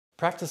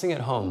Practicing at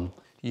home.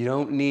 You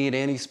don't need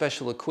any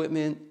special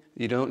equipment.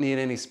 You don't need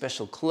any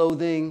special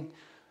clothing.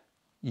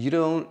 You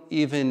don't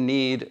even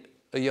need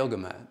a yoga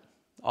mat.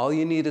 All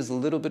you need is a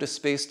little bit of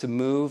space to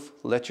move,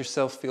 let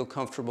yourself feel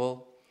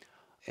comfortable,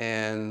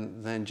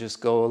 and then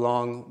just go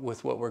along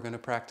with what we're going to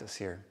practice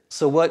here.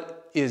 So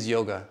what is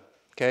yoga?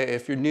 Okay,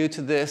 if you're new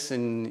to this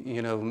and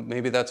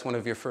maybe that's one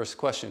of your first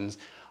questions,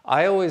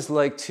 I always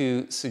like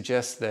to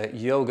suggest that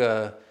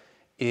yoga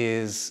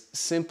is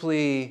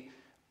simply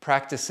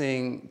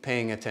practicing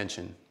paying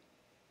attention.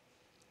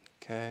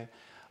 Okay,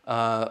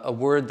 a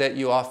word that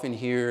you often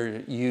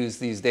hear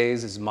used these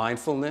days is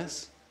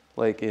mindfulness,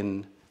 like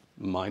in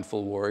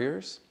Mindful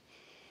Warriors.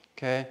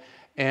 Okay,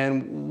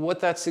 and what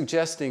that's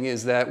suggesting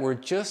is that we're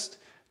just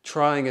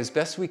trying as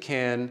best we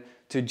can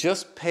to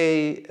just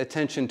pay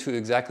attention to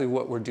exactly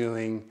what we're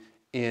doing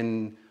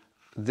in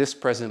this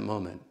present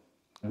moment.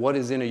 What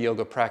is in a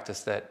yoga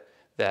practice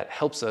that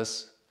helps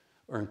us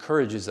or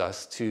encourages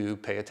us to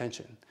pay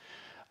attention?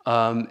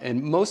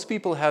 And most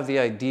people have the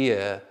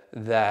idea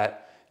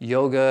that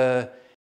yoga